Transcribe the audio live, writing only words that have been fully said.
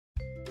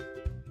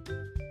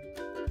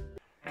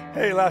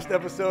Hey, last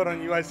episode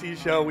on UYC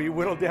show, we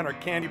whittled down our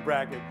candy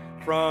bracket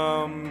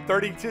from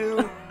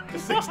 32 to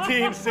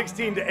 16,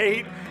 16 to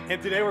 8,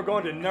 and today we're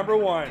going to number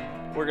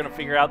 1. We're going to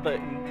figure out the...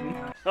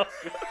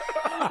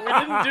 We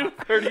didn't do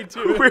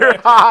 32. We're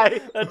high.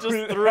 That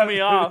just threw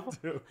me off.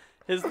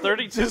 His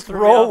 32 Just threw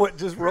roll me with, off.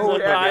 just roll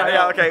with it.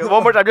 Yeah, okay.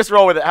 One more time. Just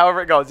roll with it.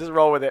 However it goes. Just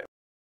roll with it.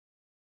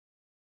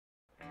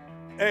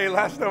 Hey,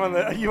 last time on the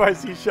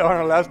UIC show, on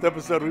our last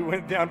episode, we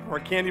went down from our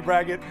candy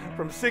bracket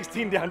from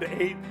 16 down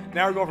to 8.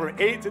 Now we're going from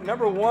 8 to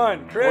number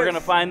 1. Chris. We're going to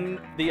find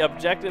the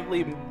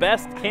objectively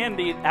best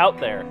candy out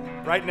there.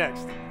 right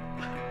next.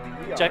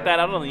 Check that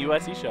out on the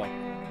USC show.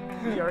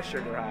 We are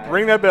sugar high.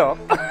 Ring that bell.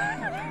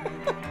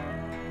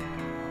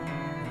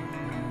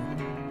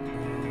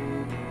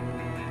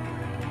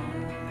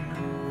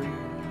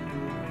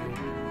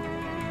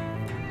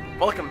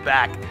 Welcome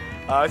back.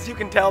 As you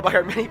can tell by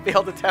our many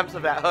failed attempts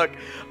of that hook,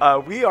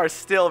 we are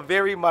still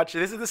very much,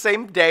 this is the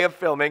same day of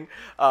filming,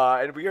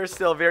 and we are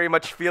still very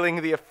much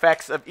feeling the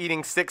effects of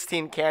eating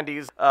 16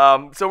 candies.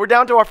 So we're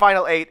down to our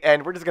final 8,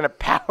 and we're just going to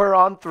power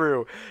on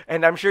through.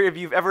 And I'm sure if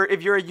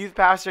you're a youth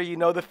pastor, you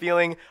know the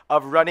feeling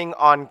of running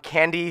on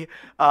candy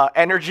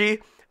energy.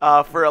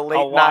 For a late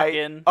night,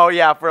 lock-in. oh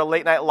yeah, for a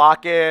late night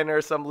lock-in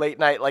or some late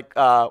night like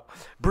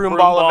broom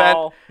ball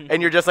event,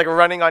 and you're just like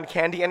running on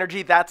candy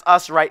energy. That's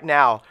us right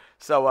now.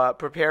 So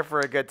prepare for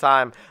a good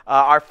time.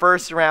 Our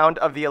first round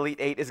of the Elite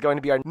 8 is going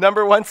to be our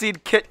number 1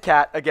 seed Kit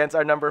Kat against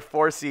our number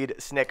 4 seed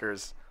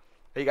Snickers.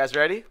 Are you guys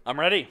ready? I'm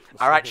ready.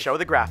 All right, show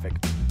the graphic.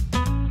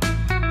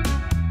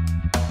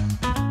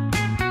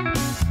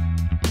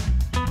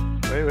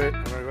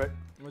 Wait.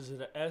 Was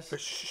it an S?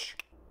 Shh.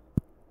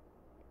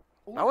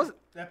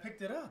 That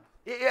picked it up.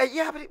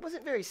 Yeah, but it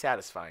wasn't very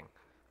satisfying.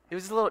 It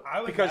was a little. I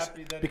was Because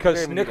happy that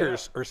because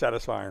Snickers are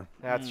satisfying.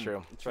 That's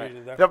true. That's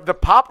right. The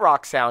pop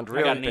rock sound got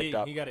really an picked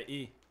up. He got an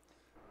E.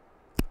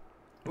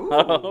 Ooh,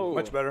 Oh.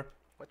 Much better.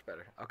 much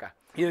better. Okay.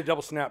 He had a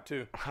double snap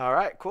too. All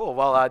right, cool.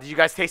 Well, did you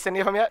guys taste any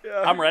of them yet?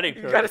 I'm ready.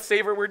 You gotta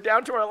savor. We're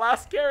down to our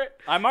last carrot.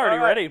 I'm already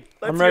All right, ready.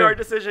 Let's I'm hear ready. our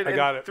decision I in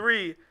got it.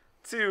 3,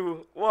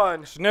 2,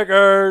 1.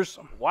 Snickers.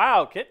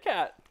 Wow, Kit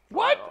Kat.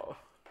 What?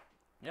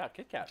 Yeah,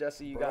 Kit Kat.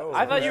 Jesse, you Bro.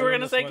 got. I thought you were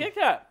going to This say one. Kit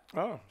Kat.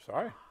 Oh,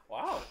 sorry.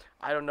 Wow.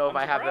 I don't know if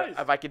I'm I have surprised.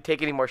 if I could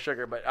take any more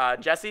sugar,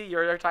 but Jesse,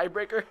 you're our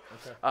tiebreaker.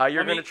 Okay.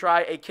 You're Let going to me-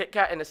 try a Kit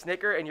Kat and a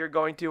Snicker, and you're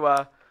going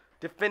to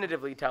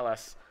definitively tell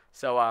us.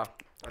 So, let's get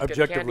the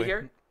candy Objectively.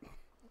 here.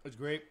 It's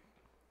great.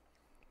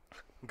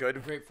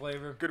 Good. Great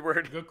flavor. Good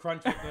word. Good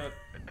crunch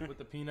with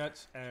the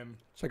peanuts and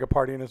It's like a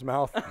party in his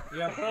mouth.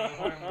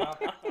 yeah.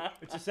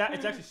 It's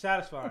actually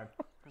satisfying.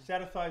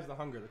 Satisfies the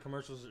hunger. The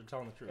commercials are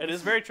telling the truth. It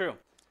is very true.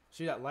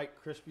 See that light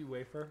crispy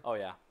wafer? Oh,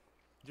 yeah.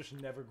 Just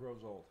never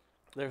grows old.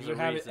 There's You a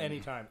have reason. it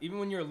anytime. Even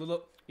when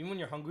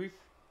you're hungry,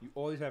 you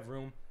always have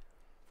room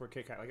for a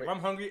Kit Kat. Like if I'm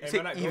hungry, and See,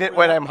 when I go even for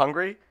when that, I'm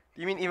hungry?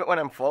 You mean even when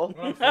I'm full?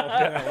 when I'm full,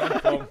 yeah, when I'm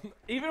full.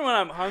 Even when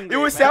I'm hungry. It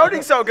was man.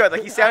 sounding so good.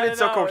 Like he sounded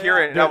so know,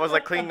 coherent, yeah. and I was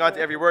like clinging on to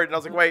every word, and I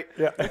was like, wait,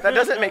 Yeah. that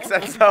doesn't make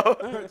sense though.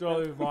 That's all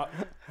we've bought.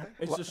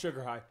 It's just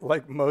sugar high.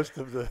 Like most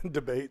of the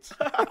debates.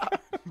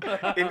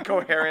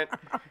 Incoherent,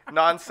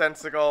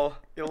 nonsensical,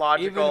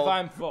 illogical. Even if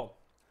I'm full,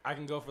 I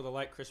can go for the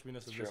light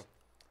crispiness of True. this.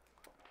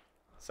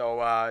 So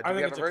do I we think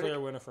have it's a a verdict? clear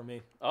winner for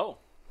me. Oh.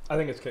 I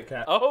think it's Kit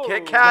Kat. Oh.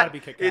 Kit gotta Kat be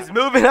Kit Kat. is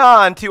moving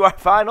on to our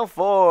final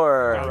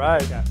 4. All right.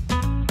 Kit Kat.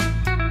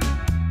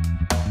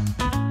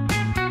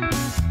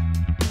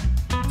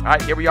 All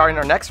right, here we are in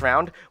our next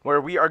round, where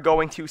we are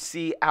going to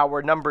see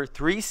our number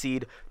 3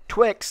 seed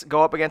Twix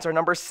go up against our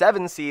number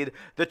 7 seed,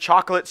 the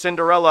Chocolate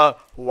Cinderella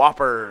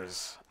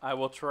Whoppers. I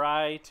will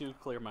try to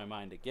clear my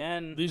mind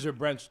again These are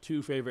Brent's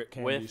 2 favorite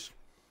with candies.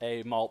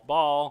 a malt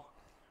ball.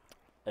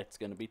 It's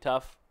going to be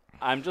tough.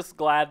 I'm just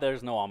glad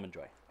there's no Almond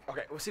Joy.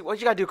 Okay, well, see, what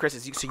you gotta do, Chris,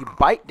 is you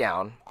bite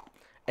down,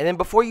 and then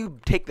before you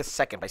take the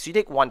second bite, so you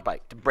take one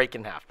bite to break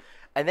in half,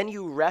 and then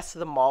you rest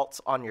the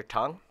malts on your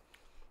tongue,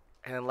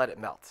 and then let it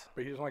melt.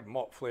 But he doesn't like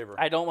malt flavor.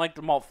 I don't like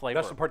the malt flavor.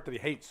 That's the part that he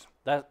hates.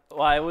 Well,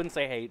 I wouldn't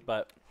say hate,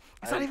 but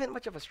It's not even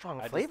much of a strong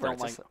I just flavor. don't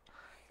It's, like-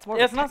 it's more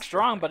of a it's not texture.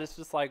 strong, but it's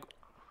just like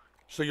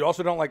So you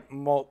also don't like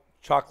malt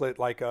chocolate,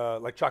 like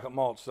chocolate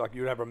malts. Like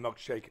you'd have a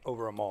milkshake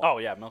over a malt. oh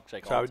yeah,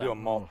 milkshake. So all I would the do a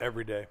time. malt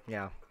every day.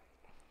 Yeah.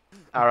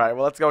 All right,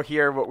 well, let's go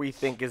hear what we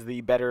think is the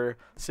better,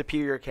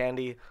 superior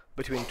candy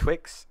between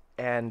Twix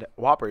and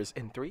Whoppers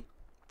in 3,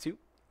 2,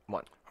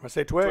 1. I'm gonna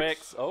say Twix.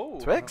 Twix.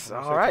 Oh, Twix? I'm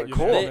gonna All say right, Twix.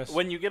 cool. They-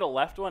 When you get a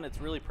left one,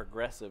 it's really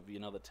progressive. You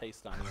know the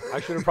taste on you. I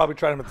should have probably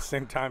tried them at the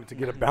same time to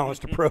get a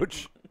balanced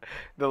approach.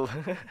 The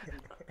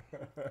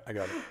I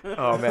got it.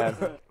 Oh, man.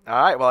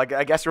 All right, well,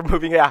 I guess we're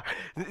moving. Yeah.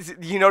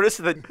 You notice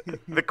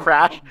the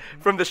crash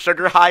from the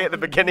sugar high at the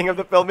beginning of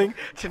the filming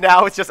to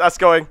now it's just us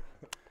going,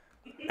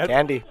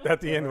 candy.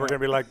 At the end, we're gonna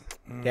be like,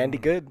 Candy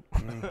good.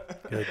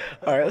 good.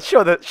 All right, let's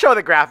show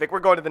the graphic. We're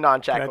going to the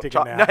non-chocolate take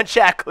a nap?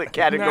 non-chocolate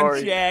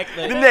category.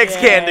 Non-chocolate. The next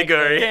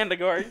category.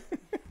 Category.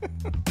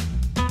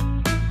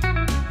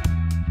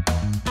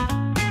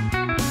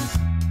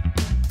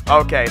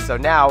 Okay, so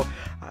now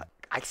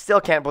I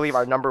still can't believe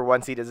our number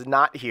 1 seed is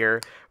not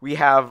here. We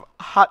have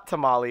Hot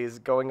Tamales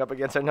going up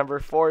against our number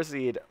 4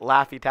 seed,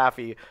 Laffy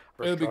Taffy. It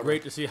would be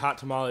great to see Hot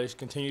Tamales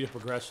continue to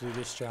progress through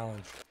this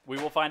challenge. We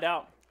will find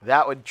out.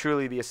 That would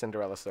truly be a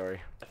Cinderella story.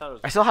 I thought it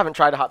was. I still haven't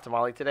tried a hot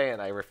tamale today,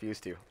 and I refuse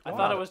to. I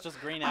thought it was just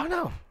green I apple.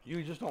 don't know.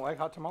 You just don't like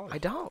hot tamales. I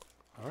don't.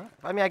 All right.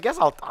 I mean, I guess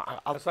I'll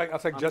That's like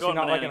Jesse going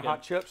not banana liking again.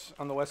 hot chips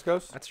on the West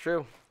Coast. That's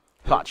true.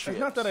 Hot It's chips.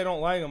 not that I don't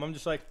like them. I'm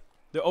just like,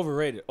 they're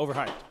overrated,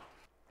 overhyped.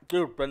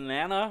 Dude,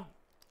 banana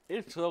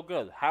is so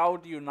good. How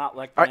do you not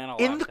like All banana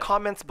right, in the latte?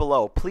 comments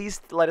below, please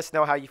let us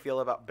know how you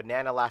feel about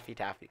banana Laffy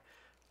Taffy.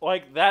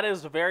 Like, that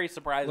is very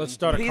surprising. Let's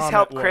start a Please comment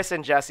help war. Chris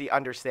and Jesse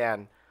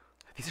understand.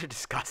 These are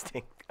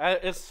disgusting.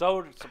 It's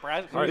so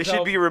surprising. They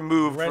should be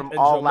removed Brent from and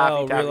all Joemel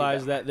Laffy Taffy.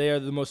 realize that they are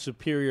the most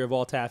superior of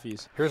all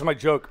taffies. Here's my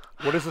joke.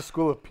 What is the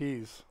school of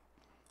peas?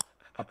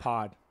 A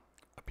pod.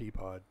 A pea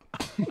pod.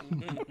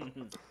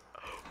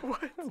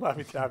 What?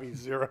 Laffy Taffy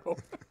 0.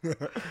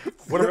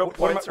 What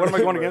am I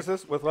going against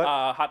this? With what?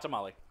 Hot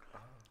tamale.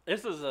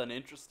 This is an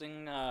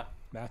interesting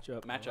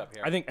Matchup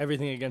here. I think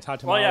everything against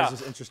Hot Well, Tamales yeah.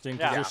 is interesting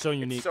because Yeah. they're so It's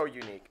unique. so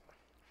unique.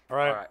 All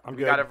right. All right. I'm We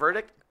good. got a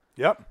verdict?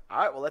 Yep. All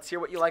right. Well, let's hear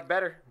what you like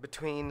better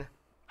between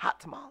Hot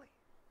Tamale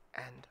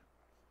and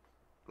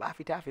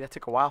Laffy Taffy. That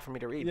took a while for me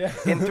to read. Yeah.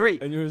 In 3,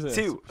 And yours is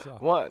 2, super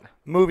soft. 1.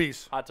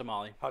 Movies. Hot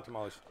tamale. Hot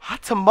tamales.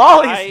 Hot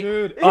Tamales.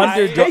 Dude, It's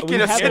underdog. taking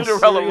We a have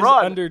Cinderella serious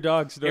run.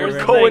 Underdog story. Here's right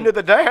the now. Go thing. into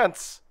the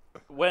dance.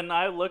 When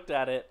I looked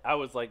at it, I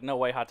was like, no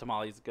way Hot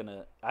Tamale's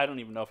gonna. I don't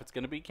even know if it's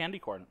gonna be candy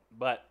corn.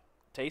 But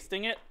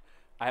tasting it,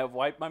 I have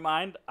wiped my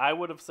mind. I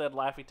would have said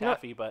Laffy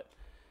Taffy, but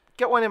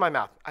Get one in my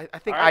mouth. I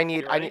think All right, I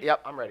need. you ready?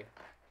 Yep, I'm ready.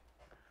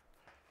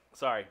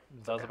 sorry,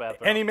 that was a bad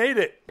throw. And he made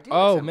it.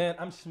 Oh man,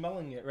 I'm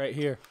smelling it right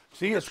here.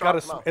 See, it's strong got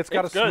a smell. it's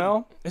got It's a good.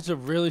 smell. It's a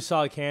really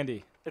solid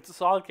candy. It's a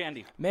solid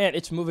candy. Man,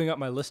 it's moving up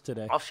my list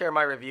today. I'll share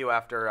my review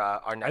after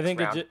our next I think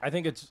round. I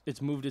think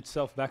it's moved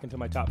itself back into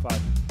my top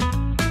 5.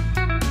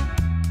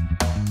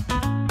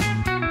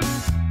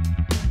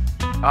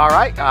 All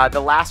right, the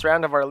last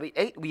round of our Elite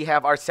 8, we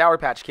have our Sour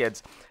Patch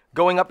Kids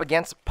going up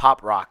against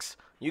Pop Rocks.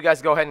 You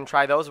guys go ahead and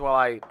try those while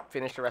I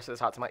finish the rest of this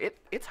hot tamale.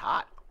 It's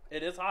hot.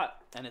 It is hot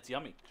and it's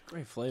yummy.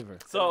 Great flavor.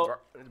 So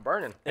It's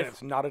burning. And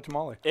it's not a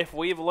tamale. if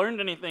we've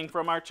learned anything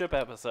from our chip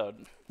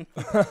episode,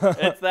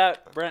 it's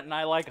that Brent and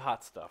I like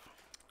hot stuff.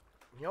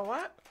 You know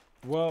what?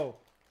 Whoa,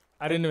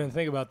 I didn't even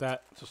think about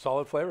that. It's a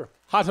solid flavor.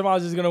 Hot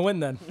Tamales is gonna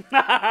win then.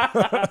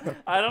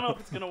 I don't know if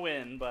it's gonna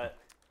win, but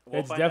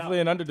we'll It's find definitely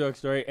out. an underdog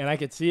story, and I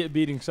could see it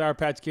beating Sour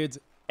Patch Kids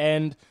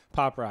and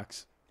Pop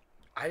Rocks.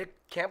 I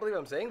can't believe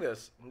I'm saying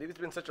this. Maybe it's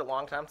been such a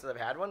long time since I've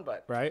had one,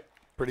 but Right?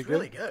 Pretty it's good.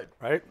 really good.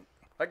 Right?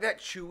 Like that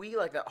chewy,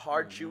 like that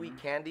hard chewy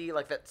candy,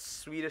 like that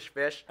Swedish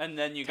fish. And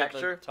then you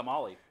texture. get the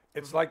tamale.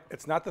 It's like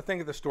it's not the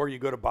thing at the store you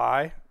go to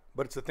buy,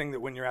 but it's the thing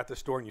that when you're at the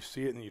store and you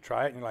see it and you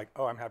try it and you're like,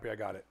 oh, I'm happy I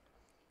got it.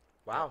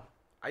 Wow.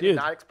 I Dude. did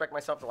not expect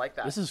myself to like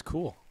that. This is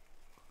cool.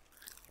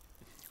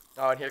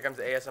 Oh, and here comes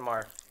the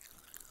ASMR.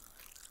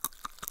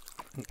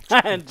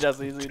 And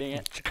Jesse's eating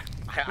it.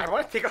 I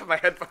want to take off my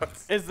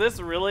headphones. Is this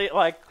really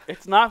like?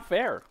 It's not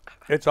fair.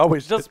 It's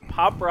always Just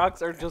Pop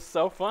Rocks are just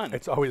so fun.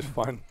 it's always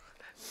fun.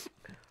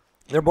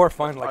 They're more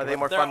fun. Like Are they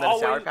more They're fun than a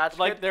Sour always Patch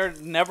like Kid? they're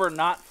never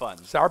not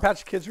fun. Sour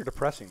Patch Kids are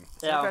depressing.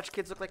 Sour Patch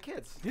Kids look like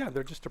kids. Yeah,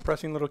 they're just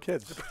depressing little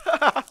kids.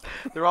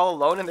 They're all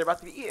alone and they're about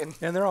to be eaten.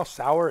 And they're all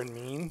sour and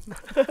mean.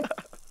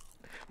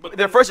 But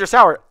They're first they're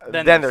sour,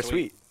 then they're they're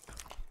sweet. sweet.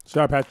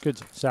 Sour Patch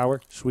Kids, sour,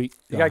 sweet.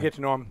 You gotta get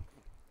to know them,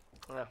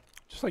 Yeah.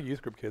 just like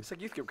youth group kids. It's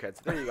like youth group kids.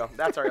 There you go.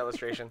 That's our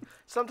illustration.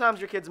 Sometimes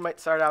your kids might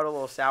start out a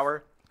little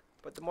sour,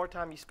 but the more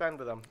time you spend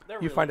with them, They're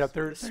You really find out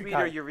they're the they sweeter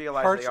got you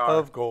realize hearts they are.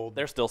 of gold.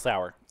 they're still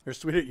sour. They're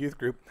sweet at youth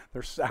group.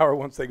 They're sour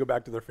once they go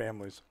back to their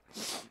families.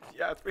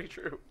 Yeah, it's pretty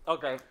true.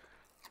 Okay,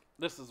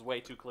 this is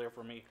way too clear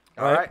for me.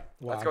 All Right? right,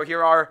 Wow. let's go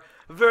hear our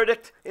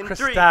verdict in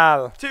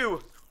Crystal. 3,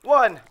 2,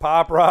 1.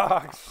 Pop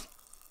Rocks.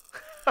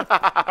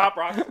 Pop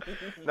Rocks.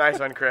 Nice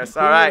one, Chris.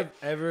 Who All right. would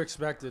have ever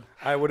expected?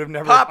 I would have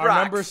never. Pop Our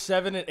Rocks. numbers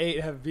 7 and 8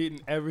 have beaten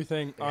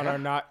everything on our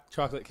not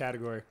chocolate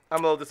category. I'm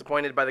a little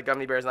disappointed by the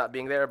gummy bears not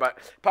being there, but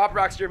Pop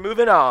Rocks, you're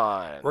moving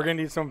on. We're gonna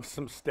need some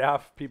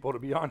staff people to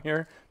be on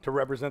here to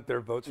represent their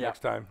votes Yeah. next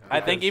time.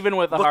 I think even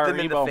with a Look them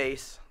in the Haribo,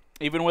 face.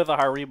 even with a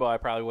Haribo, I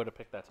probably would have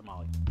picked that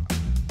tamale.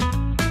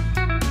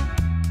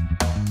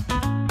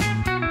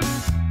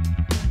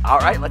 All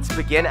right, let's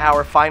begin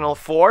our final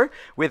 4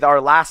 with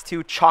our last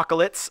 2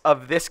 chocolates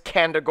of this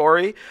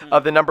category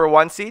of the number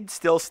 1 seed,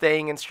 still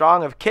staying in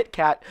strong, of Kit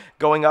Kat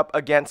going up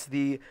against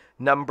the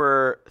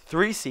number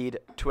 3 seed,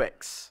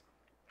 Twix.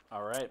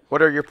 All right.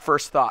 What are your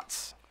first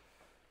thoughts?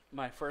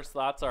 My first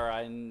thoughts are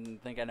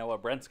think I know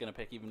what Brent's gonna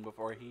pick even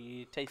before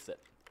he tastes it.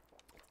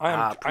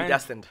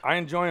 Predestined. I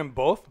enjoy them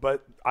both,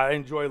 but I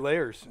enjoy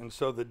layers, and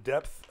so the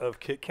depth of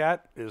Kit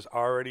Kat is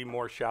already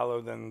more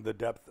shallow than the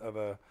depth of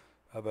a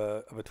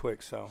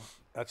Twix. So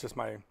that's just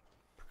my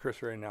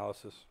cursory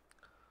analysis.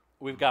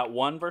 We've got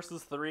 1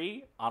 versus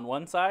 3 on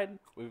one side.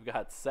 We've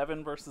got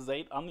 7 versus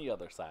 8 on the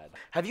other side.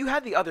 Have you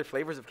had the other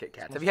flavors of Kit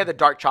Kats? Have you had the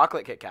dark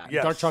chocolate Kit Kat?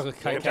 Yes. Dark chocolate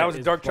Kit If Kat that was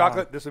is dark bomb.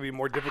 chocolate, this would be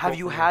more difficult. Have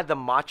you for me. had the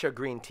matcha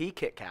green tea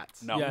Kit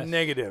Kats? No. Yes.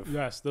 Negative.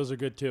 Yes, those are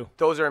good too.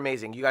 Those are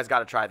amazing. You guys got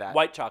to try that.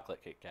 White chocolate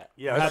Kit Kat.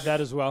 Yes. I had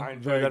that as well. I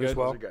enjoyed Very that good. as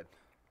well. Those are good.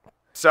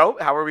 So,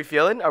 how are we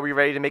feeling? Are we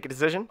ready to make a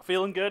decision?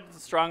 Feeling good. It's a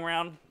strong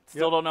round.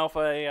 Still don't know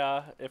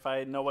if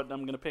I know what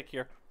I'm gonna pick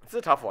here. It's a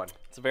tough one.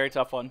 It's a very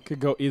tough one. Could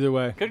go either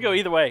way. Could go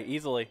either way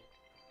easily.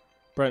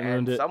 Brent And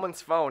ruined it.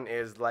 someone's phone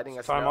is letting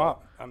us Time know.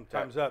 up.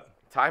 Time's up.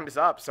 Time is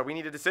up. So we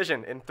need a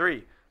decision in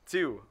 3,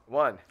 2,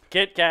 1.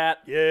 Kit Kat.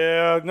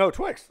 Yeah, no,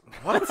 Twix.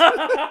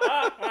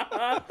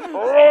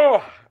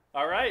 Oh!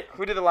 All right.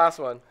 Who did the last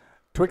one?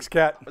 Twix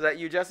Cat. Was that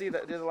you, Jesse,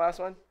 that did the last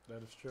one?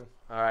 That is true.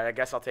 All right, I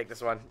guess I'll take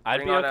this one. I'd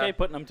Bring be on okay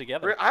putting them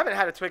together. I haven't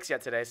had a Twix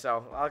yet today,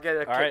 so I'll get a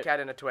Kit right. Kat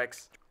and a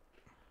Twix.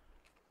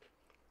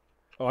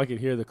 Oh, I could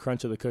hear the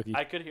crunch of the cookie.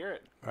 I could hear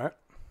it. Right?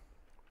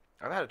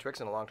 I haven't had a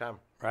Twix in a long time.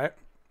 Right?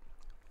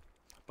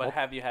 But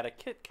have you had a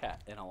Kit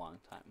Kat in a long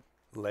time?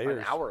 Layers.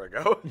 An hour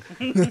ago.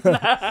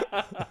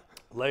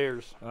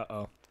 Layers.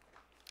 Uh-oh.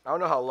 I don't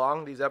know how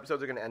long these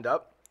episodes are going to end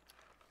up,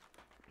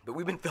 but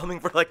we've been filming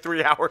for like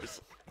 3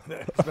 hours.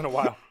 It's been a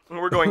while.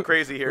 We're going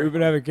crazy We've here.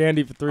 been having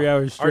candy for 3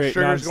 hours Our straight.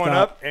 sugar's going nonstop.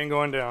 up and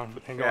going down.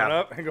 And going Yeah.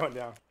 up and going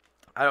down.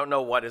 I don't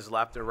know what is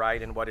left or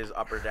right and what is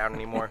up or down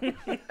anymore.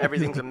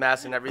 Everything's a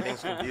mess and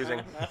everything's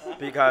confusing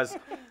because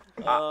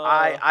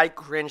I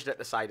cringed at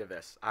the sight of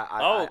this.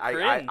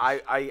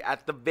 I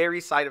at the very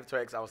sight of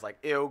Twix, I was like,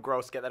 ew,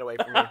 gross, get that away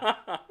from me.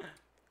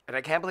 And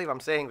I can't believe I'm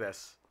saying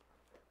this.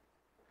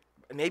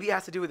 Maybe it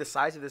has to do with the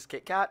size of this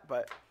Kit Kat,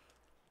 but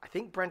I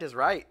think Brent is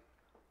right.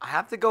 I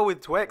have to go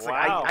with Twix.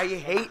 Wow.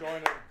 Like,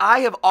 I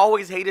have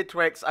always hated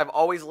Twix. I've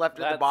always left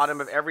it at the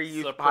bottom of every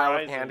used pile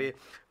of surprising. candy.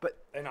 But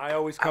And I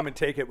always come and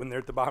take it when they're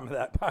at the bottom of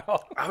that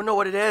pile. I don't know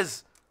what it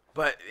is.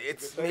 But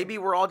it's maybe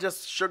we're all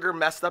just sugar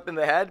messed up in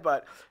the head.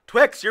 But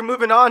Twix, you're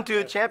moving on to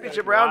the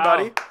championship round, Wow.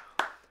 buddy.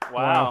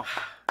 Wow.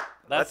 That's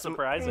Let's-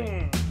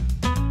 surprising.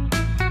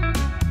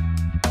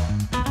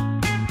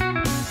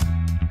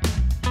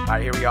 All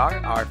right, here we are,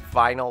 our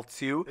final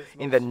 2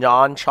 in the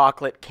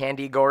non-chocolate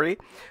candy gory.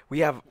 We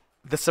have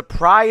the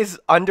surprise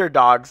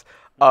underdogs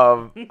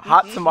of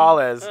Hot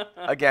Tamales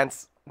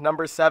against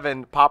number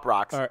 7 Pop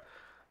Rocks. All right.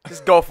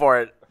 Just go for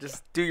it.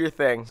 Just do your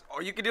thing.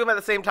 Or you can do them at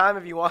the same time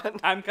if you want.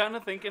 I'm kind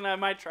of thinking I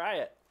might try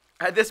it.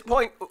 At this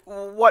point,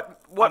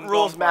 what I'm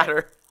rules going for it.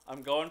 matter?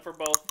 I'm going for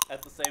both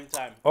at the same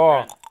time. Oh.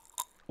 Brent.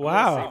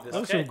 Wow. save this. That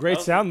was Okay, some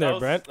great sound there,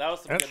 Brent. That was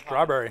some That's good pop.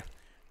 strawberry.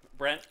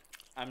 Brent,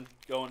 I'm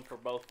going for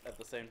both at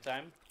the same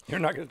time. You're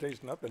not going to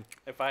taste nothing.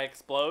 If I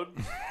explode,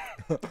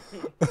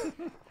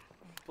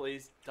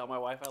 please tell my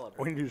wife I love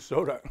her. We need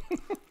soda.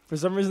 For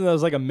some reason, that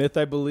was like a myth,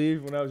 I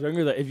believe, when I was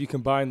younger, that if you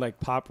combine like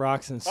Pop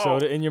Rocks and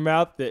soda in your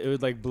mouth, that it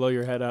would like blow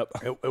your head up.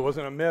 It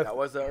wasn't a myth. That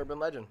was the urban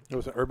legend. It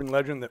was an urban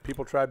legend that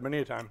people tried many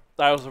a time.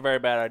 That was a very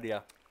bad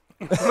idea.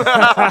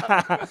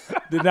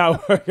 Did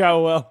not work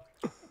out well.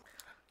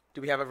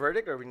 Do we have a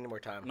verdict or do we need more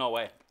time? No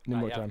way. Need Not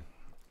more yet. time.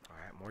 All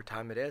right, more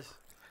time it is.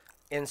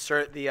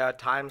 Insert the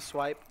time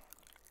swipe.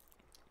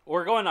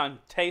 We're going on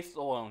taste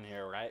alone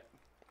here, right?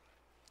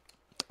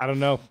 I don't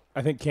know.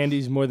 I think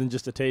candy's more than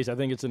just a taste. I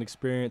think it's an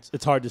experience.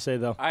 It's hard to say,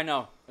 though. I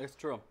know. It's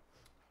true.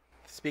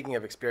 Speaking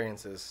of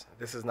experiences,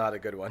 this is not a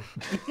good one.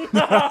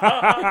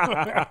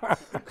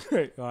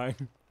 Great line.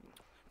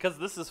 Because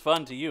this is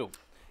fun to you.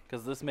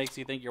 Because this makes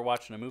you think you're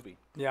watching a movie.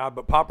 Yeah,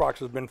 but Pop Rocks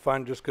has been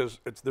fun just because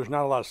there's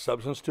not a lot of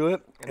substance to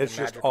it. And It's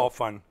they're just magical. all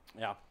fun.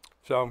 Yeah.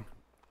 So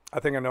I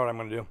think I know what I'm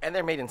going to do. And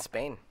they're made in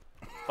Spain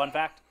Fun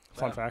fact.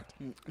 Fun fact.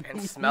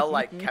 and smell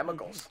like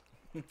chemicals.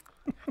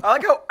 I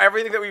like how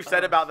everything that we've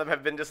said about them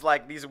have been just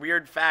like these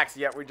weird facts,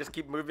 yet we just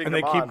keep moving And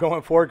them they on. keep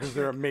going forward because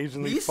they're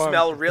amazingly These fun.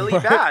 smell really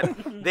bad.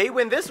 They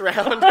win this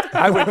round.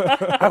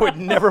 I would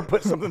never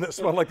put something that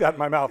smelled like that in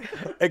my mouth,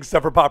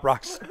 except for Pop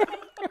Rocks.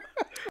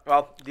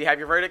 Well, do you have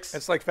your verdicts?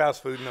 It's like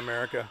fast food in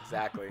America.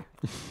 Exactly.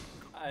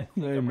 I think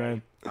I'm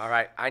Amen. All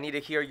right, I need to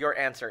hear your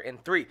answer in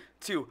 3,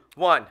 2,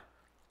 1.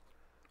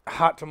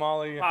 Hot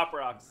tamale. Pop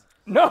Rocks.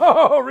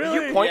 No, Do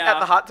really? you point Yeah. at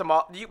the hot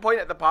tamale? Do you point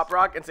at the Pop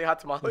Rock and say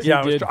hot tamale?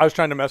 Yeah, did. I was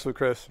trying to mess with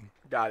Chris.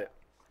 Got it.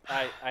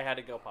 I had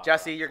to go Pop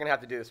Jesse, you're gonna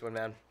have to do this one,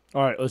 man.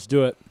 All right, let's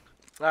do it.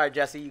 All right,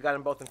 Jesse, you got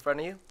them both in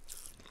front of you.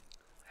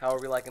 How are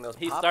we liking those?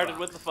 He Pop started Rocks?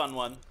 with the fun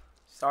one. You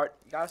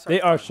gotta start.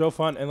 They are fun. so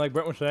fun. And like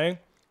Brent was saying,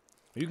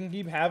 you can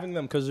keep having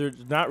them because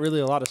there's not really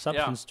a lot of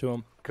substance to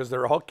them. Because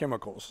they're all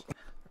chemicals.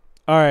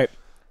 All right.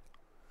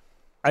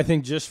 I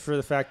think just for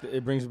the fact that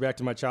it brings me back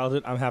to my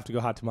childhood, I'm have to go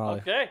hot tamale.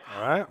 Okay.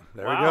 All right,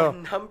 there Wow.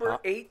 we go. Number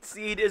 8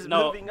 seed is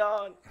No. moving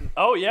on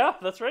Oh, yeah.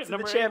 That's right. to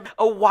Number the 8. champ.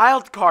 A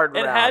wild card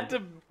It round. had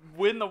to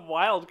win the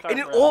wild card and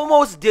it round.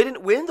 almost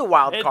didn't win the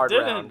wild It card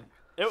didn't. round.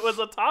 It was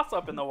a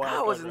toss-up in the wild That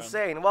card was round.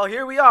 insane. Well,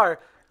 here we are.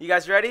 You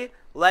guys ready?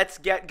 Let's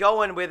get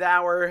going with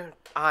our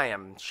I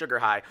am sugar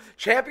high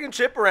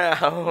championship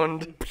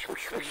round.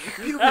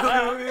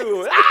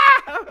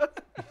 Ah!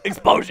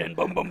 Explosion.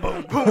 Boom, boom,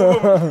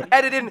 boom.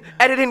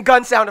 Edit in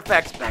gun sound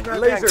effects. Bang, bang,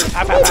 bang. Laser.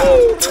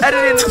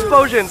 Edit in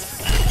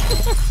explosions.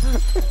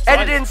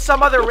 Edit in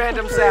some other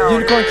random sound.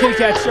 Unicorn, kitty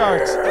cat,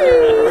 sharks.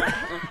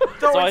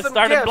 Throw So in I some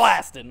started gifs.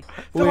 blasting.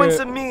 Throw in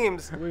some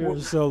memes. We are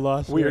so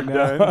lost. We are right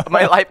now.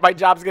 done. My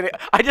job's gonna.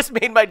 I just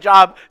made my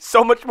job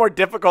so much more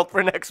difficult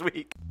for next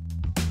week.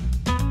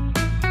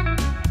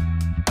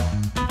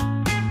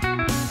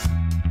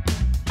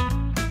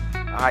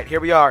 All right,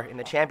 here we are in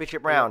the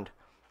championship round.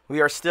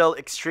 We are still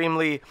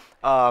extremely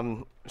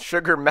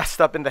sugar messed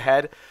up in the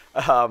head,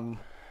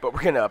 but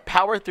we're gonna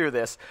power through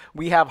this.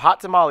 We have Hot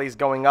Tamales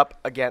going up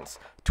against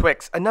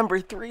Twix, a number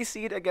 3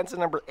 seed against a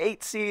number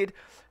 8 seed.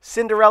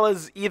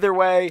 Cinderella's either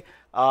way.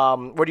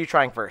 What are you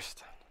trying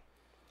first?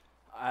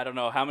 I don't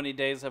know. How many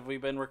days have we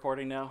been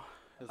recording now?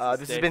 This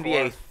has day been 4?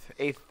 the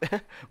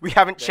eighth. We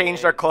haven't Day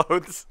changed our 8.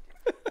 clothes.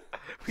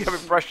 We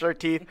haven't brushed our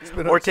teeth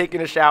or taken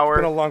a shower. It's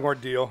been a long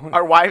ordeal.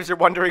 Our wives are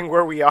wondering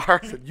where we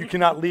are. You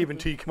cannot leave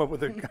until you come up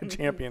with a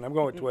champion. I'm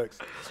going with Twix.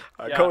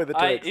 Yeah, Go with the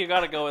Twix. You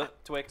gotta go with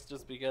Twix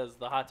just because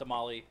the hot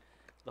tamale,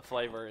 the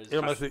flavor is.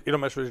 You don't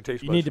mess with your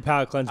taste You buds. need to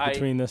palate cleanse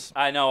between this.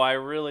 I know. I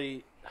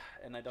really,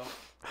 and I don't.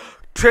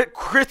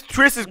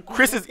 Chris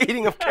is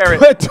eating a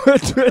carrot.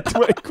 Twit.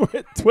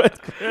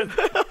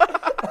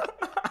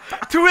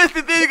 Twist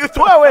the thing,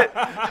 throw it.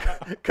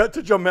 Cut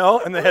to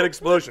Joemel and the head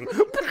explosion.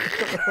 Twist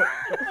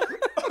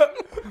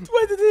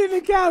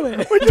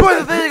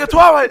the thing,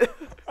 throw it.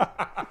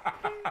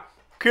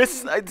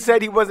 Chris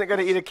said he wasn't going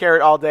to eat a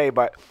carrot all day,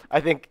 but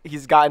I think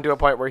he's gotten to a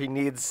point where he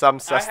needs some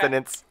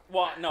sustenance.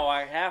 Well, no,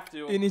 I have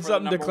to. You need for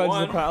something to number cleanse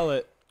one. the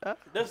palate.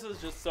 This is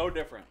just so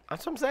different.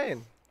 That's what I'm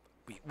saying.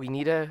 We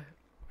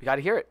got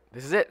to hear it.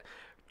 This is it.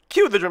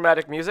 Cue the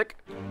dramatic music.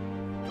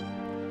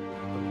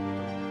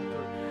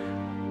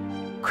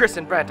 Chris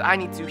and Brent, I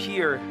need to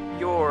hear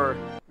your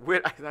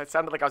that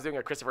sounded like I was doing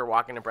a Christopher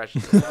Walken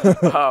impression.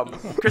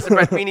 Chris and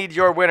Brent, we need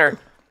your winner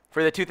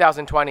for the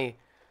 2020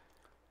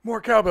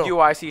 More cowbell.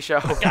 UYC show.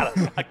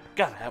 I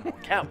gotta have more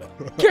cowbell.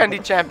 Candy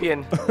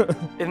champion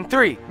in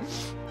 3,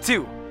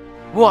 2,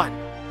 1.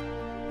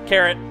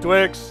 Carrot,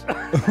 Twix.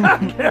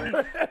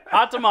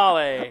 hot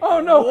tamale. Oh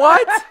no!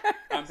 What?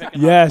 I'm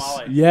picking Yes, hot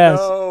tamale. yes.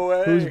 No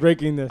way. Who's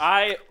breaking this?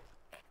 I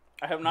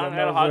have not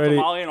had a Joemel's hot ready.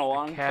 tamale in a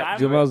long can't time,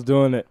 do Jomel's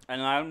doing it.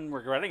 and I'm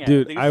regretting it.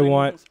 Dude, These I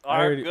want. things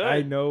are good.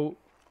 I know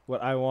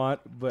what I want,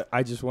 but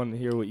I just want to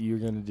hear what you're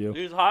gonna do.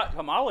 These hot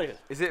tamales.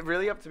 Is it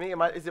really up to me?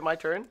 Is it my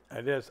turn?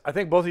 It is. I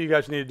think both of you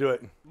guys need to do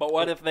it. But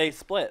what if they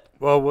split?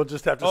 Well, we'll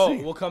just have to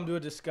see. we'll come to a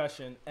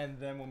discussion and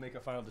then we'll make a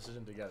final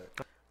decision together.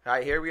 All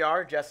right, here we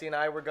are. Jesse and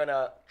I, we're going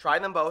to try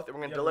them both, and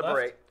we're going to You have a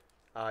deliberate.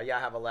 Yeah, I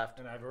have a left.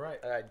 And I have a right.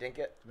 All right, dink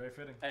it. Very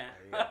fitting. Eh.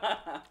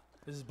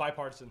 This is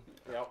bipartisan.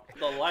 Yep.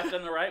 The left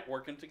and the right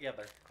working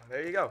together.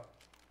 There you go.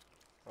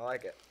 I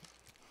like it.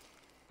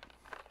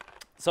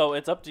 So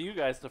it's up to you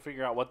guys to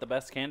figure out what the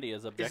best candy is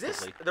Is objectively.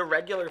 this the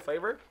regular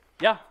flavor?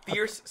 Yeah.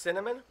 Fierce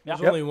cinnamon? Yeah.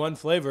 There's only one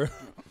flavor.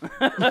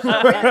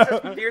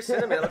 Fierce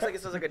cinnamon. It looks like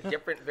this is like a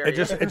different It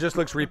variation. just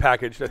looks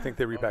repackaged. I think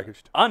they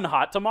repackaged.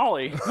 Unhot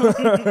tamale.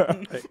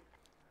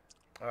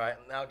 All right,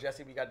 now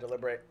Jesse, we got to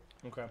deliberate.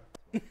 Okay.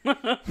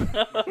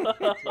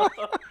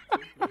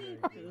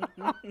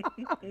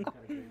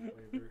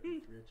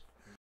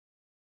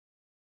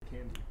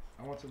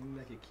 I want something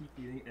that I can keep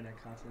eating and I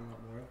constantly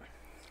want more of.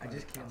 I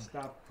just can't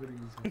stop putting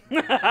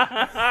these.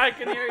 I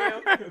can hear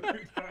you.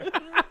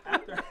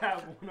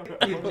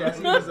 If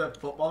Jesse was a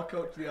football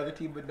coach, the other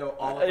team would know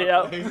all of our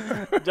Yep.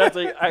 plays.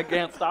 Jesse, I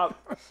can't stop.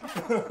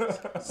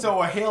 So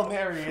a Hail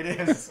Mary it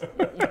is.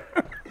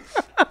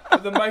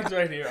 The mic's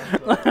right here.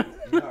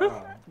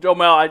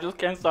 Joemel, I just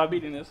can't stop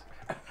eating this.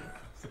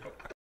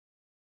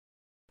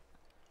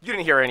 You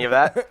didn't hear any of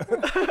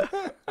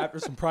that. After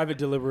some private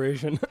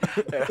deliberation.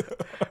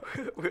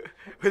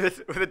 with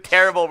a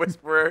terrible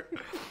whisperer.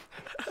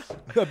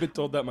 I've been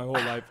told that my whole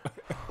life.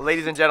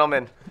 Ladies and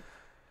gentlemen,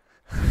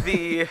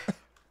 the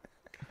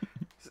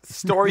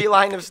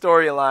storyline of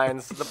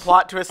storylines, the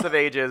plot twist of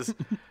ages,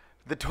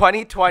 the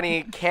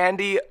 2020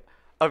 candy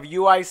of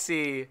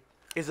UIC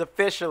is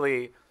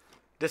officially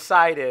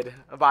decided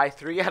by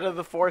 3 out of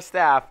the 4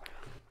 staff.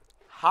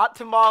 Hot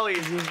tamales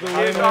is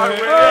our winner.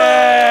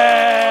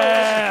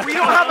 We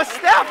don't have a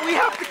staff. We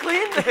have to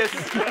clean this.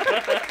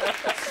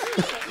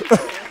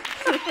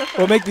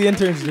 We'll make the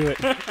interns do it.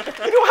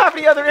 We don't have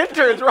any other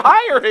interns. We're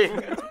hiring.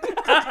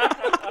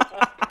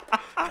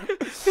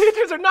 The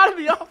interns are not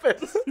in the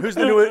office. Who's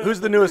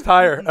the newest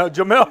hire?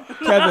 Joemel.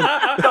 Kevin,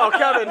 No,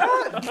 Kevin.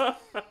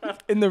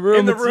 in the room,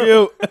 In the it's room.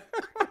 you.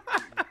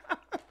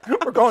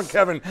 We're going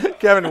Kevin.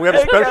 Kevin, we have a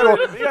Hey, special.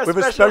 Kevin. Yeah, we have a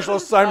special. special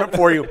assignment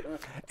for you.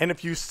 And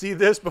if you see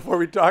this before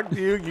we talk to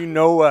you, you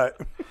know what?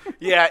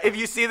 Yeah, if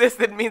you see this,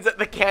 that means that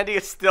the candy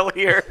is still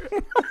here.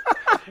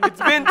 It's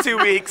been 2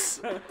 weeks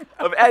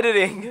of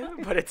editing,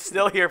 but it's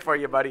still here for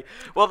you, buddy.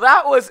 Well,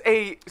 that was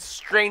a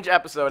strange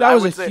episode. That I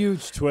was would a say.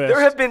 huge twist.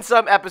 There have been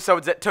some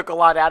episodes that took a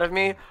lot out of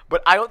me,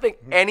 but I don't think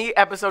any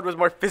episode was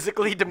more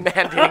physically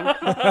demanding,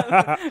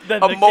 Then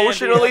the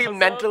emotionally, candy episode.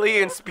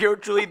 mentally, and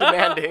spiritually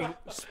demanding.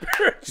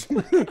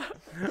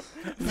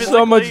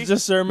 so much Physically-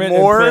 discernment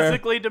More- and prayer.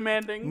 Physically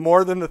demanding.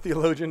 More than the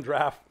theologian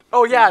draft.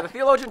 Oh yeah, the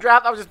theologian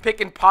draft. I was just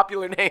picking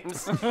popular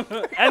names.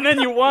 And then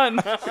you won.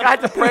 I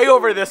had to pray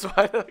over this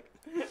one.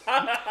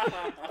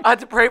 I had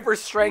to pray for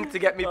strength to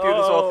get me through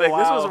this whole thing.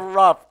 This was Wow.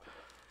 rough.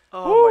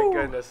 Oh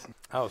my goodness.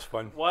 That was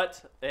fun.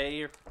 What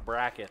a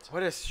bracket.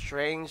 What a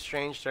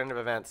strange turn of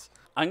events.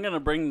 I'm going to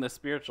bring the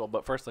spiritual,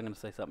 but first I'm going to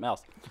say something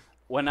else.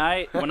 When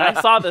I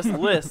saw this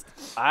list,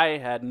 I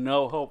had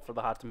no hope for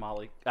the hot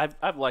tamale.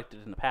 I've liked it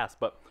in the past,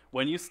 but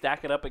when you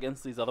stack it up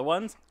against these other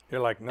ones,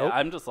 You're like, nope.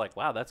 I'm just like,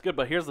 wow, that's good.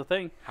 But here's the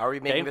thing. How are we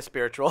making Okay. this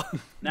spiritual?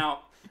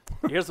 Now,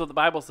 here's what the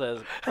Bible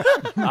says.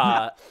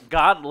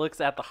 God looks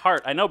at the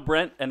heart. I know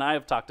Brent and I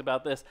have talked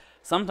about this.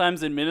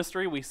 Sometimes in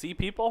ministry, we see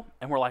people,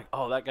 and we're like,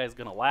 oh, that guy's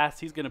going to last.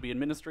 He's going to be in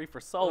ministry for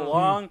so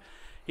long.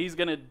 He's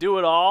going to do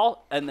it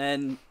all. And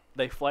then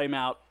they flame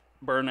out,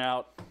 burn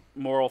out,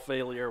 moral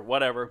failure,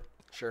 whatever.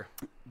 Sure.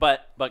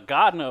 But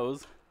God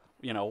knows,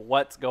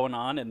 what's going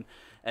on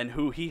and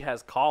who he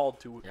has called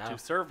to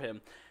serve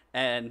him.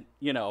 And,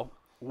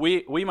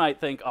 we might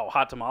think, oh,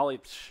 hot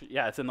tamale,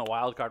 yeah, it's in the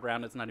wild card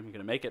round. It's not even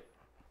going to make it.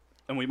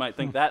 And we might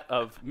think that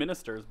of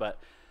ministers, but,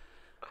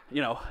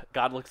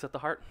 God looks at the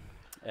heart.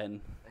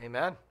 And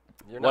Amen.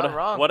 You're not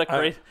wrong. What a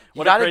crazy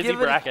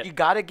bracket. You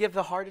got to give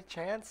the heart a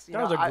chance.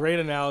 That was a great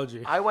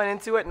analogy. I went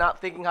into it not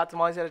thinking hot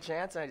tamales had a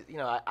chance. And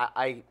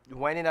I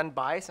went in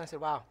unbiased, and I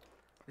said, wow,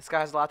 this guy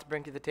has a lot to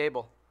bring to the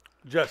table.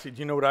 Jesse, do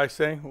you know what I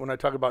say when I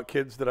talk about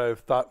kids that I've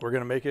thought were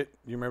going to make it?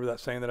 Do you remember that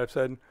saying that I've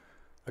said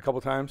a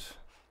couple times?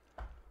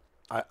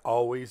 I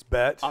always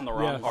bet on the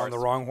wrong horse. on the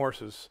wrong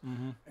horses, So-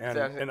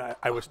 and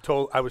I was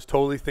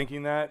totally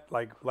thinking that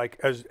like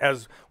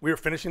as we were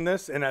finishing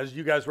this, and as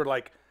you guys were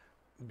like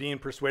being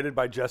persuaded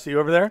by Jesse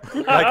over there,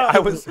 like I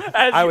was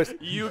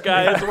You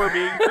guys were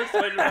being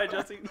persuaded by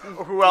Jesse.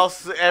 Who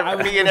else?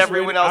 Me and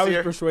everyone else I was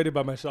here. persuaded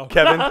by myself.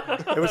 Kevin.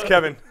 It was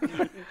Kevin.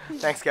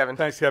 Thanks, Kevin.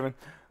 Thanks, Kevin.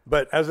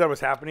 But as that was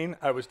happening,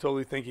 I was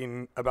totally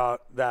thinking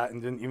about that,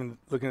 and then even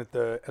looking at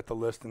the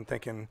list and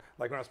thinking,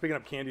 like when I was picking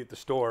up candy at the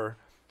store,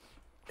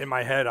 in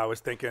my head I was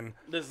thinking,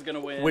 This is gonna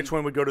win. which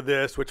one would go to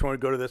this, which one would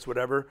go to this,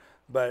 whatever.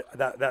 But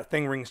that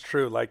thing rings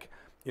true. Like,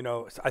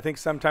 I think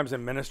sometimes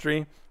in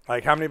ministry,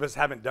 like how many of us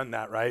haven't done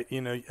that, right?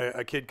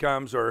 A kid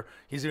comes, or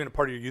he's even a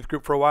part of your youth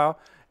group for a while,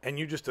 and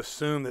you just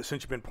assume that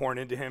since you've been pouring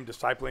into him,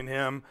 discipling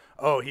him,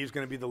 oh, he's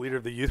going to be the leader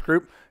of the youth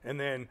group. And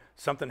then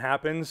something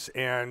happens,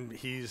 and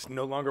he's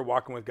no longer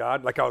walking with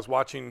God. Like I was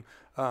watching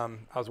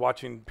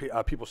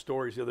people's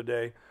stories the other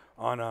day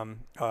on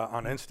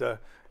Insta,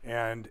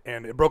 and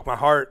it broke my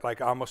heart. Like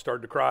I almost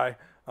started to cry.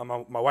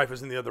 My wife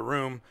was in the other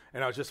room,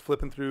 and I was just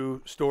flipping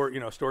through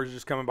stories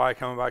just coming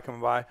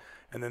by,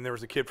 and then there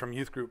was a kid from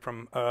youth group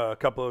from a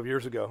couple of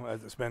years ago.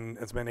 It's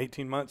been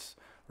 18 months,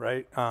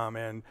 right?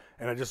 And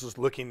I just was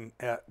looking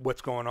at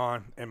what's going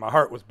on, and my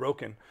heart was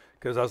broken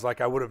because I was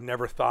like, I would have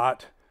never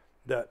thought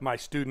that my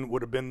student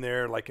would have been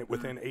there like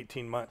within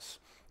 18 months.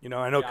 I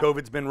know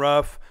COVID's been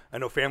rough. I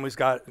know families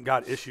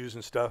got issues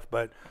and stuff,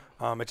 but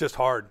it's just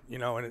hard,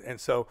 and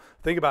so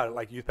think about it,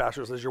 like youth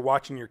pastors, as you're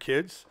watching your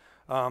kids.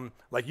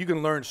 Like you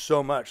can learn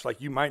so much.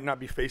 Like you might not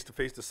be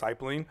face-to-face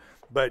discipling,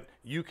 but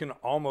you can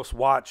almost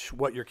watch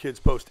what your kids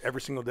post every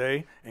single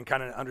day and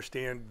kind of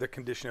understand the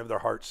condition of their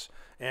hearts.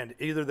 And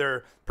either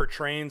they're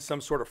portraying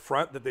some sort of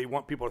front that they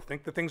want people to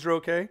think that things are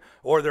okay,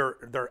 or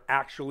they're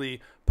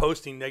actually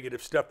posting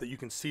negative stuff that you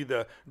can see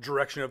the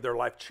direction of their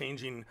life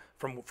changing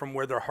from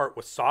where their heart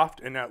was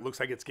soft, and now it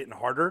looks like it's getting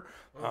harder.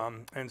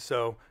 And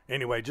so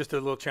anyway, just a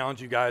little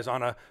challenge, you guys,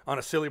 on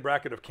a silly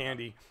bracket of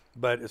candy.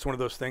 But it's one of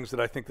those things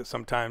that I think that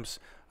sometimes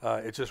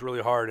it's just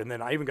really hard. And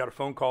then I even got a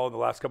phone call in the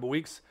last couple of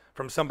weeks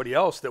from somebody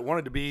else that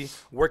wanted to be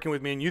working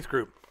with me in youth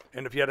group.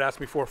 And if you had asked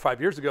me 4 or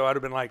 5 years ago, I'd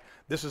have been like,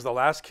 this is the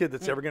last kid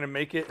that's ever going to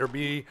make it or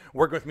be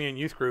working with me in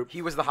youth group.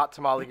 He was the hot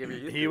tamale of your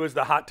youth He group. was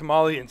the hot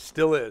tamale and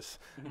still is,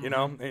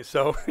 And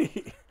so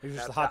He was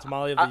just the hot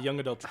tamale of the young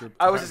adults group.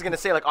 I was just going to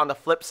say, like, on the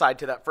flip side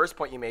to that first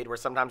point you made, where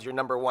sometimes your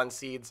number one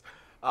seeds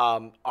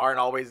don't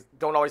always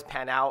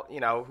pan out,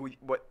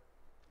 what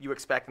you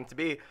expect them to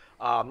be.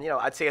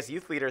 I'd say as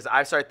youth leaders,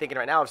 I've started thinking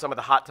right now of some of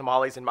the hot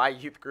tamales in my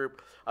youth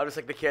group. I just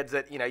like the kids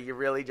that, you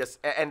really just,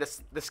 and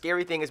the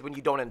scary thing is when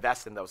you don't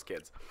invest in those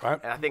kids. Right.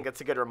 And I think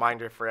it's a good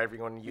reminder for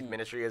everyone in youth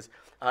ministry is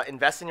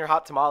invest in your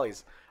hot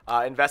tamales.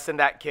 Invest in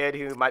that kid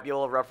who might be a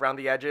little rough around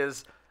the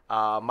edges.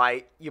 You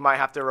might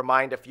have to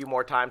remind a few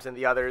more times than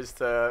the others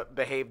to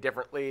behave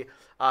differently,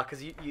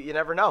 because you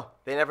never know.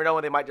 They never know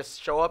when they might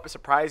just show up and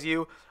surprise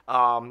you.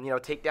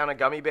 Take down a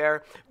gummy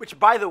bear. Which,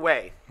 by the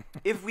way,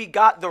 if we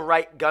got the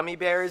right gummy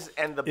bears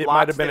and the It might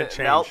blocks have been a didn't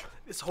change. melt,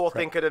 this whole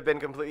thing could have been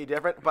completely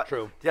different. But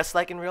True. just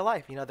like in real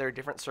life, there are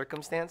different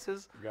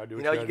circumstances. You gotta do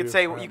what you you gotta could do.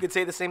 say Right. you could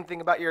say the same thing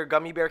about your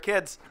gummy bear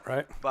kids.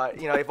 Right.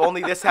 But if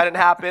only this hadn't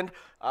happened.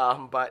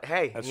 But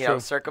hey, That's true.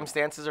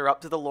 circumstances are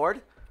up to the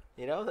Lord.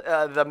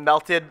 The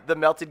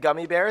melted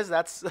gummy bears.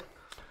 That's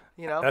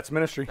That's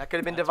ministry. that could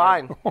have been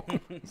divine.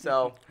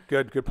 So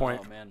Good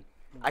point. Oh man.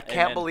 I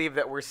can't Amen. believe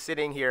that we're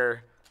sitting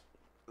here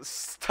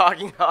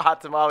talking about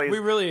hot tamales. We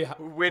really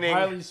winning.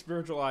 highly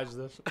spiritualized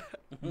this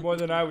more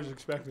than I was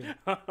expecting.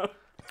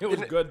 It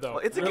was good though. Well,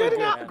 it's a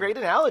Really great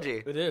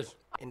analogy. It is.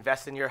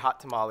 invest in your hot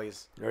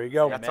tamales. There you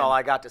go. That's all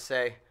I got to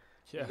say.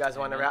 Yeah. You guys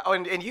want to wrap? Oh,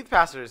 and youth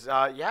pastors,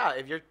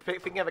 if you're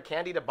thinking of a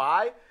candy to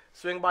buy,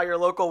 swing by your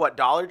local,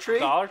 Dollar Tree?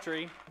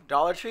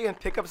 Dollar Tree and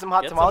pick up some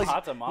hot tamales.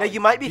 Now, you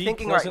might be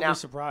thinking right now.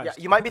 Surprised. Yeah,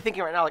 you might be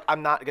thinking right now, like,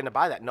 I'm not going to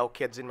buy that. No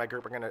kids in my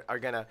group are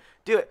gonna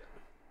do it.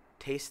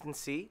 Taste and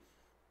see.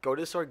 Go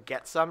to the store,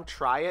 get some,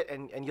 try it,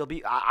 and you'll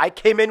be. I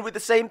came in with the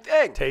same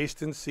thing.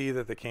 Taste and see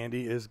that the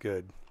candy is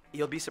good.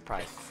 You'll be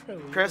surprised.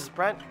 Chris,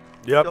 Brent,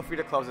 Yep. feel free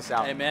to close us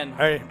out. Amen.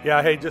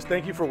 Hey, just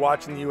thank you for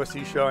watching the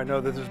USC show. I know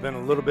this has been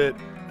a little bit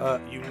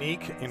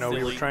unique. We were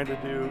Silly. trying to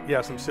do,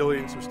 some silly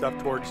and some stuff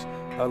towards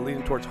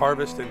leading towards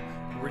harvest. And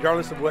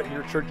regardless of what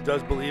your church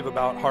does believe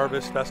about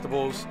harvest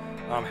festivals,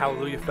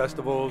 hallelujah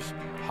festivals,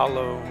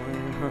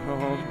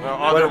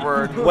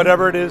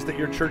 whatever it is that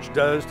your church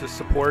does to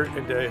support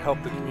and to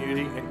help the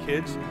community and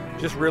kids,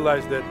 just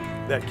realize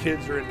that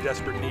kids are in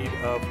desperate need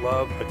of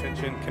love,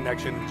 attention,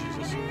 connection, and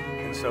Jesus.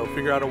 And so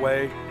figure out a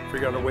way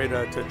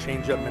to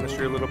change up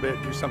ministry a little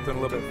bit, do something a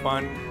little bit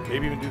fun,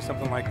 maybe even do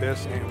something like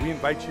this. And we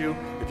invite you,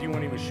 if you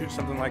want to even shoot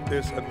something like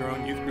this of your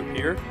own youth group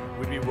here,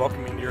 we'd be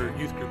welcoming your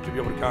youth group to be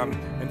able to come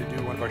and to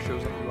do one of our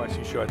shows on the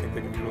UYC show. I think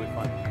they can be really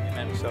fun.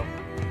 Amen. So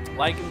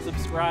like and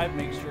subscribe.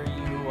 Make sure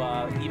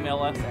you email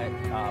us at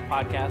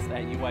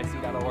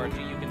podcast@uyc.org.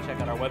 You can check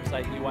out our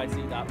website,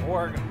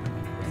 uyc.org.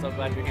 We're so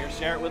glad you're here.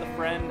 Share it with a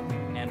friend,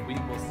 and we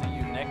will see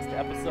you next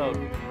episode.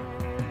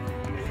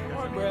 Come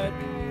on, Brad.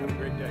 have a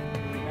great day.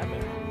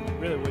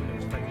 Really wouldn't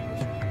expect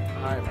this.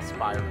 I'm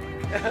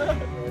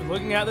aspiring.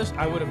 Looking at this,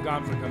 I would have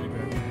gone for gummy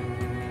bears.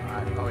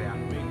 Oh, yeah.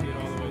 Making it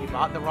all the way. You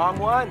bought the wrong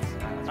ones.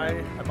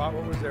 I bought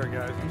what was there,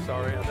 guys. I'm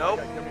sorry. I Nope.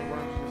 got gummy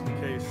worms just in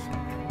case.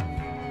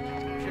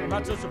 I'm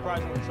not so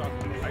surprised when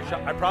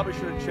chocolate. I probably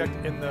should have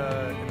checked in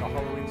the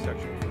Halloween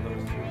section.